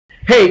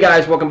Hey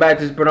guys, welcome back.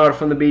 This is Bernardo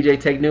from the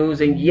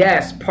BJTechNews, and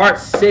yes, part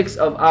 6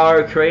 of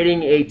our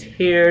creating a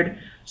tiered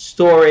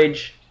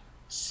storage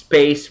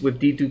space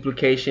with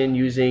deduplication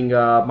using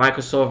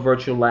Microsoft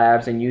Virtual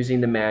Labs and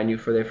using the menu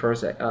for their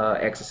first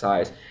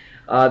exercise.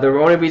 The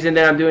only reason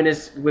that I'm doing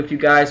this with you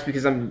guys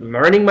because I'm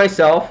learning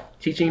myself,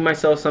 teaching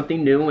myself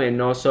something new,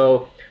 and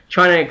also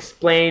trying to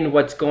explain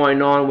what's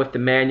going on with the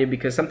menu,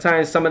 because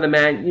sometimes some of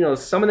the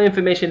some of the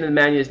information in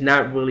the menu is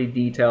not really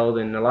detailed,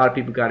 and a lot of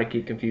people got to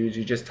get confused.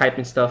 You're just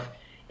typing stuff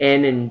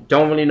in and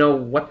don't really know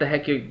what the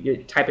heck you're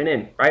typing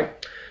in,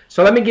 right?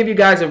 So let me give you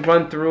guys a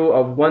run through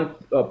of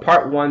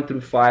part 1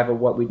 through 5 of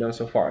what we've done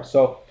so far.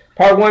 So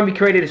part 1, we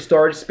created a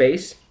storage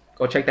space.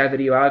 Go check that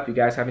video out if you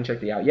guys haven't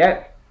checked it out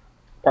yet.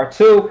 Part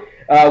 2,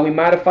 we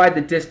modified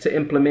the disk to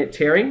implement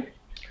tiering.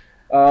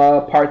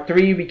 Part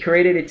 3, we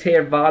created a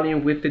tier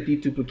volume with the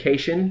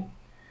deduplication.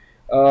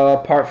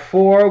 Part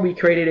 4, we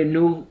created a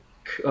new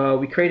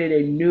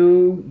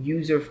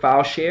user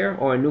file share,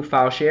 or a new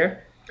file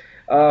share.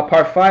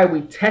 Part 5,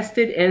 we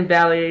tested and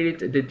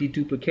validated the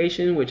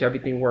deduplication, which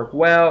everything worked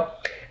well.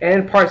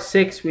 And part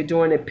 6, we're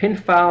doing a pin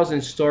files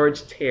and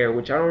storage tier,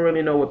 which I don't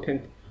really know what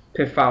pin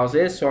files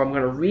is, so I'm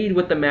going to read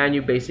what the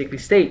manual basically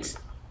states.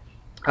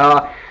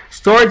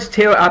 Storage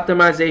tier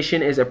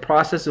optimization is a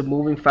process of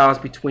moving files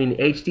between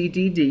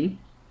HDD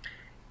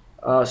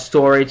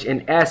storage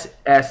and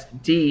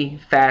SSD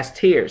fast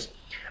tiers.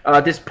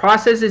 This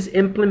process is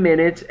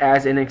implemented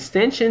as an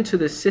extension to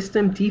the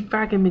system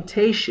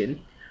defragmentation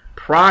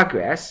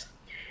progress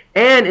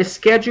and is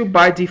scheduled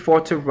by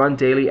default to run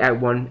daily at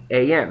 1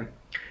 a.m.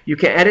 You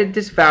can edit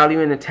this value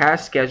in the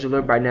task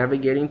scheduler by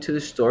navigating to the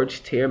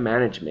storage tier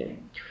management.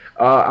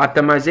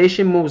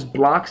 Optimization moves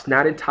blocks,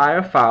 not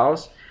entire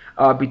files,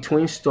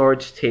 between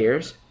storage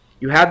tiers.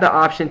 You have the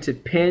option to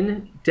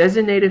pin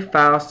designated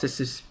files to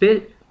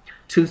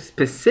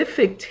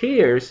specific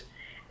tiers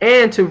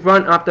and to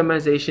run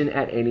optimization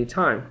at any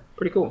time.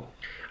 Pretty cool.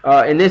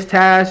 In this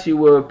task, you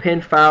will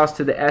pin files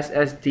to the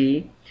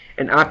SSD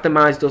and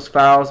optimize those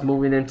files,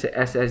 moving them to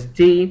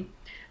SSD.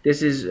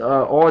 This is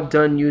all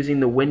done using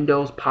the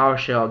Windows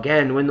PowerShell.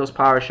 Again, Windows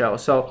PowerShell.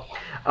 So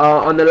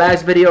on the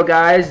last video,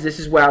 guys, this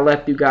is where I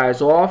left you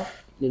guys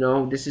off.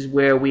 This is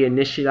where we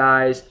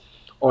initialized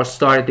or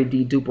started the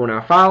dedupe on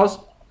our files.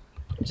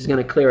 I'm just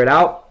going to clear it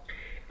out.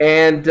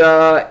 And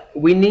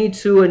we need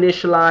to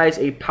initialize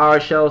a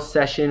PowerShell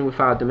session with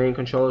our domain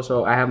controller.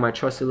 So I have my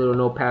trusty little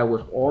notepad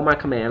with all my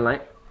command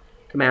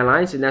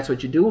lines, and that's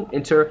what you do.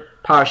 Enter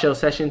PowerShell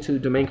session to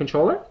domain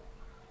controller,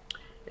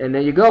 and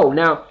there you go.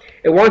 Now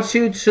it wants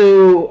you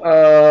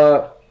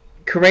to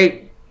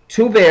create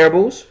 2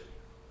 variables,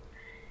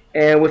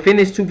 and within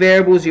these 2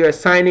 variables you're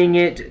assigning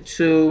it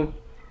to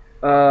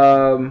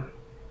a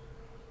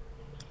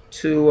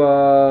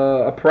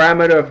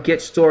parameter of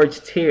get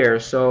storage tier.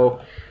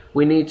 So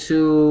we're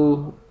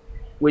doing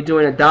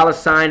a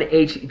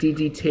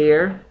 $HDD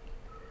tier,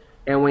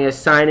 and we're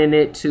assigning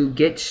it to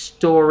get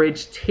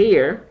storage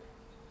tier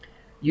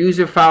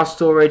user file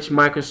storage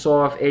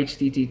Microsoft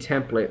HDD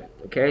template.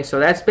 Okay, so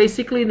that's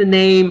basically the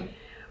name,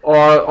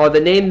 or the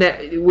name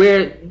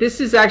this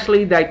is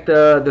actually like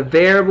the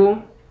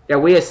variable that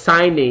we're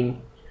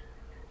assigning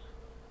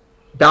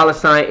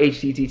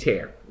 $HDD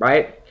tier,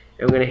 right?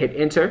 And we're going to hit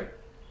enter.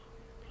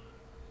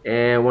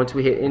 And once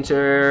we hit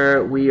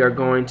enter, we are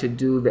going to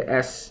do the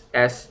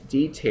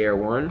SSD tier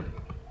one,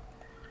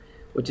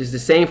 which is the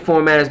same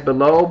format as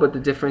below, but the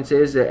difference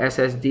is the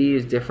SSD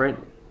is different.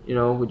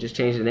 We just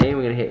changed the name.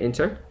 We're going to hit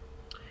enter.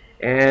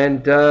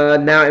 And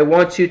now it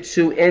wants you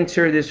to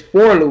enter this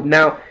for loop.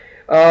 Now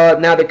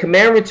the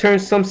command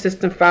returns some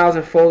system files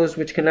and folders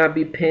which cannot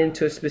be pinned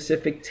to a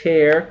specific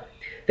tier.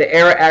 The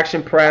error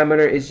action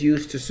parameter is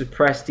used to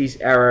suppress these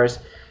errors.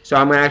 So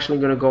I'm actually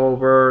going to go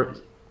over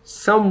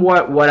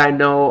somewhat what I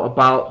know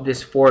about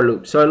this for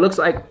loop. So it looks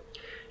like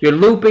you're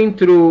looping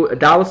through a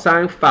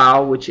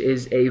 $file, which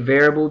is a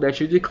variable that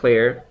you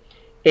declare,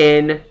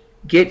 in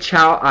get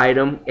child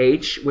item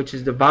H, which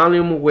is the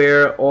volume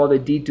where all the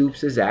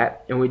dedupes is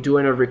at, and we're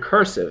doing a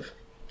recursive.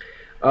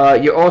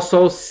 You're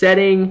also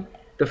setting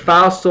the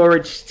file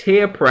storage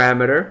tier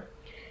parameter,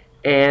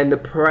 and the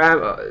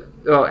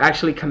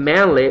actually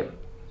commandlet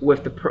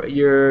with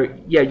you're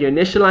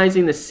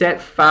initializing the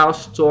set file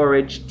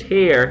storage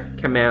tier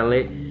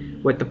commandlet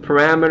with the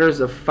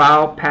parameters of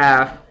file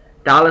path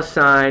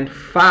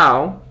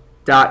 $file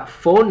dot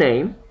full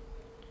name,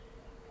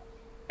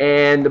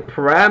 and the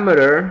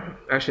parameter,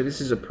 actually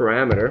this is a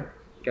parameter,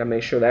 gotta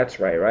make sure that's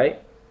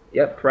right?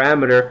 Yep,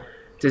 parameter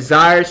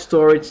desired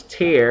storage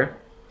tier.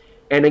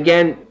 And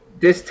again,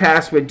 this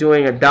task we're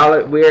doing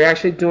we're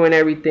actually doing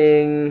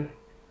everything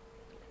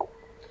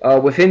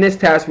within this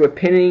task. We're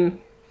pinning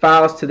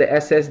files to the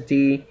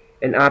SSD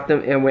and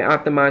we're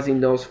optimizing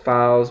those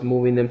files,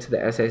 moving them to the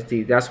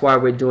SSD. That's why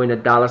we're doing a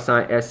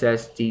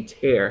 $SSD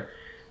tier.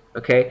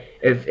 Okay,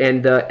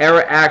 and the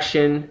error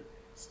action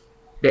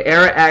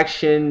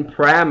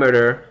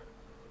parameter,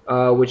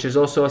 which is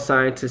also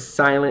assigned to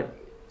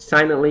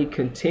silently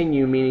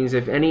continue, meaning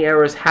if any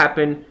errors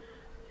happen,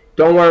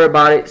 don't worry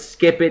about it.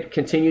 Skip it.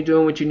 Continue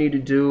doing what you need to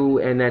do,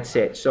 and that's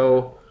it.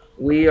 So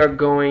we are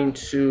going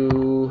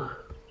to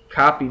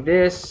copy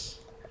this,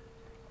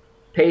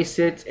 paste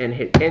it, and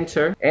hit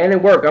enter, and it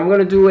worked. I'm going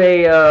to do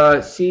a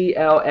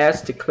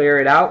CLS to clear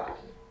it out,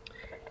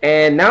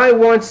 and now it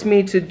wants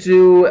me to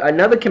do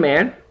another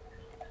command,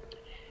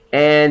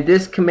 and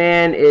this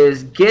command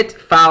is get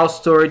file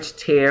storage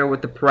tear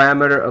with the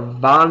parameter of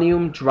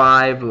volume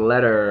drive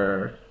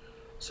letter.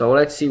 So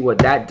let's see what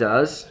that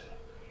does.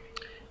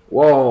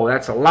 Whoa,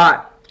 that's a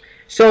lot.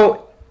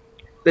 So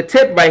the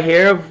tip right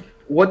here of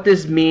what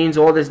this means,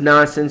 all this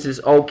nonsense is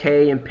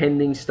okay and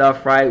pending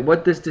stuff, right?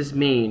 What does this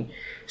mean?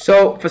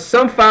 So for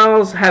some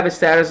files have a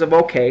status of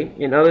okay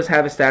and others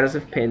have a status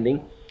of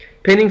pending.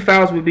 Pending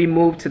files will be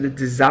moved to the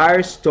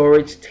desired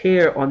storage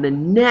tier on the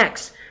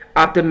next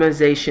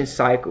optimization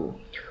cycle.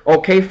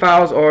 Okay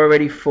files are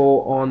already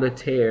full on the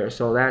tier,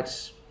 so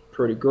that's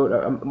pretty good.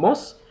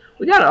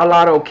 We got a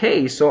lot of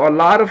okay, so a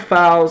lot of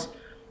files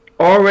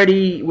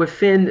already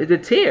within the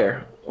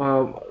tier.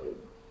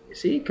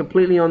 See,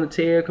 completely on the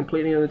tier,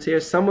 completely on the tier.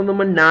 Some of them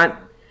are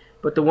not,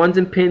 but the ones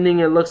in pending,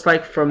 it looks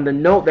like from the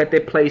note that they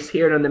place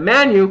here on the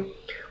menu,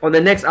 on the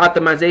next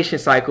optimization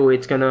cycle,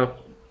 it's gonna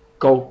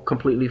go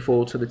completely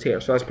full to the tier.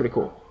 So that's pretty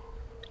cool.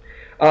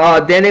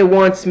 Then it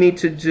wants me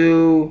to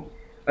do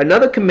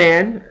another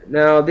command.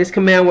 Now this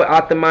command will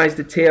optimize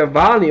the tier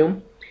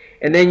volume,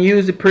 and then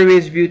use the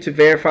previous view to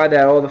verify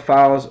that all the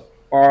files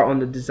are on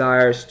the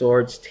desired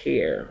storage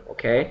tier.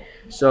 Okay,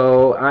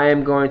 so I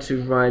am going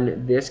to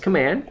run this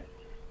command.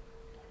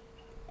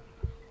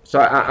 So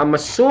I'm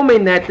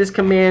assuming that this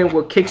command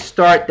will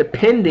kickstart the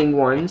pending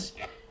ones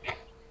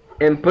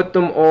and put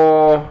them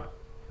all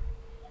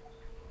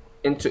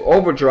into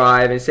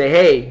overdrive and say,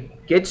 hey,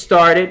 get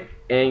started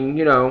and,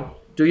 you know,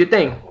 do your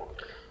thing.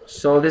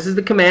 So this is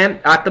the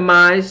command,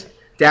 optimize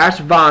dash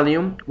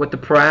volume with the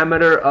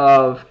parameter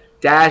of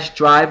dash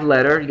drive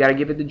letter. You got to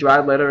give it the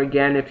drive letter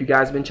again. If you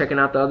guys have been checking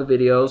out the other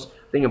videos,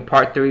 I think in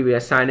part 3 we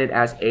assigned it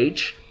as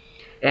H.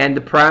 And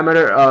the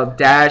parameter of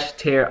dash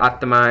tier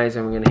optimize,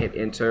 and we're going to hit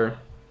enter.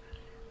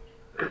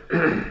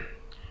 And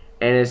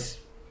it's,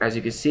 as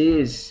you can see,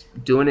 is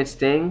doing its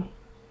thing.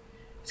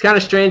 It's kind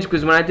of strange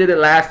because when I did it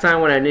last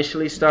time, when I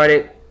initially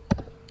started,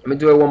 I'm going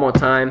to do it one more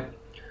time.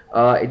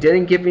 It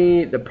didn't give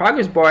me the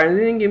progress bar, and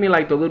it didn't give me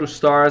like the little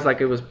stars like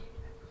it was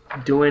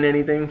doing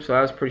anything, so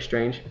that was pretty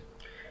strange.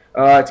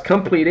 It's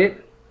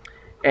completed,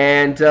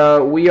 and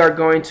we are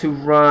going to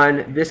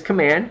run this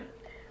command.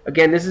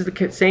 Again, this is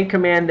the same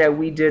command that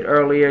we did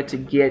earlier to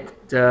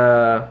get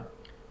the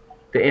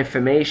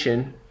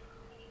information.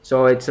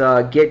 So it's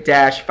get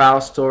dash file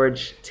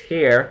storage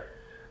tier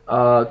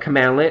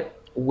commandlet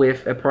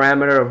with a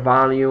parameter of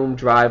volume,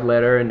 drive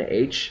letter, and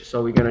H.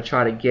 So we're going to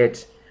try to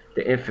get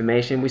the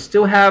information. We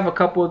still have a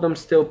couple of them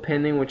still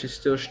pending, which is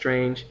still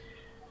strange,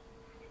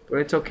 but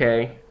it's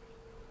okay.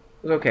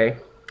 It's okay.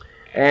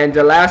 And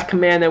the last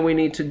command that we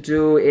need to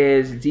do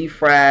is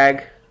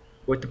defrag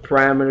with the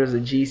parameters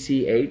of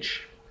GCH.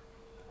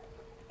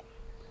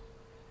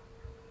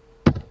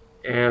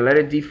 And let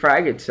it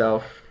defrag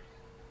itself.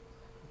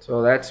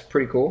 So that's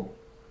pretty cool.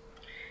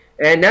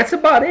 And that's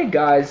about it,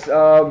 guys.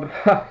 I'm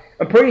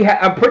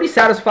pretty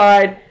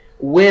satisfied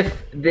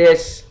with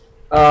this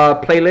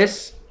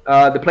playlist.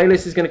 The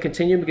playlist is going to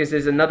continue because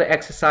there's another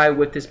exercise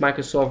with this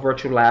Microsoft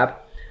Virtual Lab.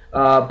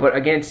 But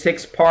again,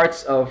 6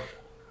 parts of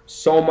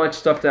so much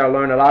stuff that I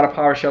learned. A lot of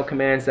PowerShell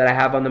commands that I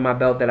have under my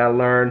belt that I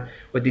learned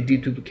with the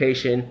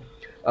deduplication,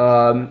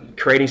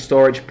 creating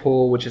storage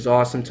pool, which is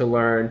awesome to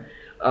learn.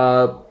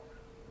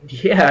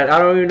 Yeah, I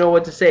don't even know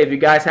what to say. If you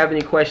guys have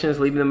any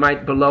questions, leave them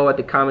right below at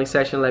the comment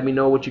section. Let me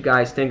know what you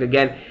guys think.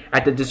 Again,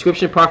 at the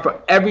description part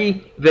for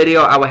every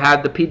video, I will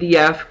have the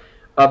PDF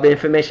of the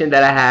information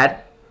that I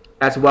had,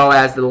 as well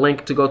as the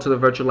link to go to the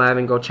virtual lab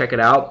and go check it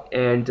out.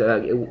 And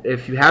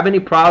if you have any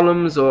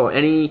problems or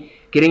any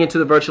getting into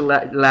the virtual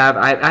lab,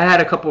 I had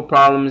a couple of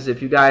problems.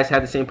 If you guys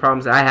have the same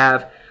problems I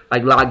have,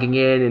 like logging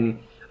in and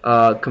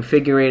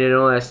configuring and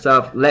all that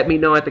stuff, let me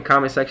know at the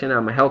comment section.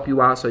 I'm gonna help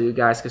you out so you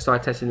guys can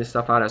start testing this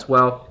stuff out as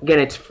well. Again,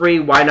 it's free.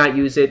 Why not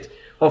use it?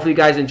 Hopefully you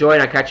guys enjoy,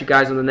 and I'll catch you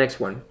guys on the next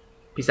one.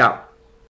 Peace out.